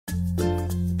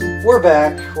We're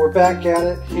back. We're back at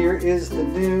it. Here is the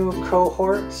new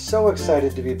cohort. So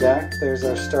excited to be back. There's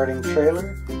our starting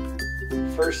trailer.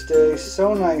 First day,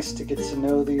 so nice to get to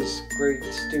know these great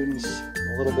students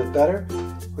a little bit better.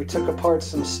 We took apart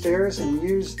some stairs and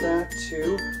used that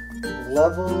to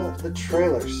level the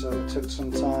trailer. So it took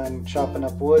some time chopping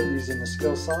up wood using the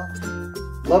skill saw.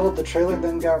 Leveled the trailer,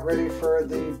 then got ready for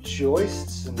the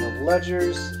joists and the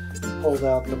ledgers. Pulled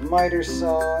out the miter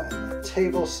saw and the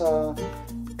table saw.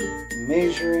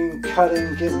 Measuring,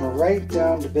 cutting, getting right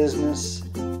down to business.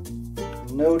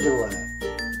 No delay.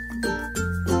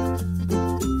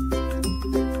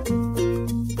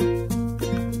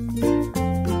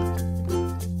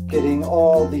 Getting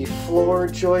all the floor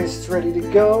joists ready to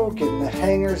go, getting the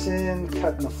hangers in,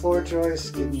 cutting the floor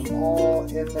joists, getting them all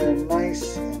in there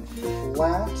nice and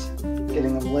flat,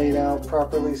 getting them laid out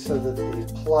properly so that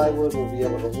the plywood will be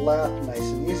able to lap nice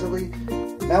and easily.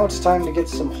 Now it's time to get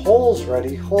some holes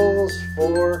ready, holes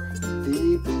for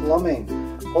the plumbing,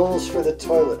 holes for the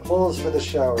toilet, holes for the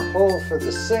shower, hole for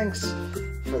the sinks,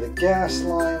 for the gas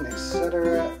line,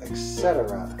 etc.,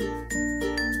 etc.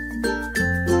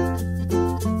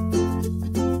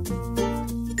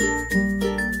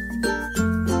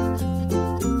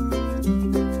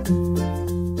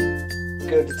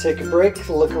 Good to take a break,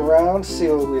 look around, see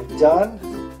what we've done,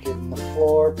 getting the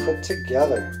floor put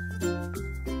together.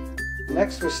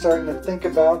 Next, we're starting to think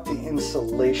about the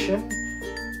insulation.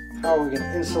 How are we going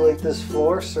to insulate this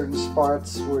floor? Certain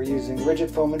spots we're using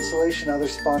rigid foam insulation, other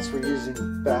spots we're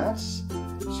using bats.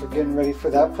 So we're getting ready for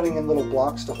that, putting in little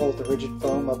blocks to hold the rigid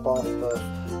foam up off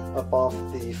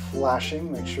the flashing,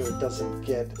 make sure it doesn't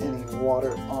get any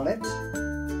water on it.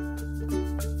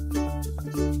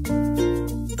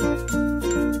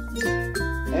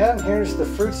 And here's the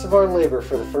fruits of our labor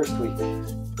for the first week.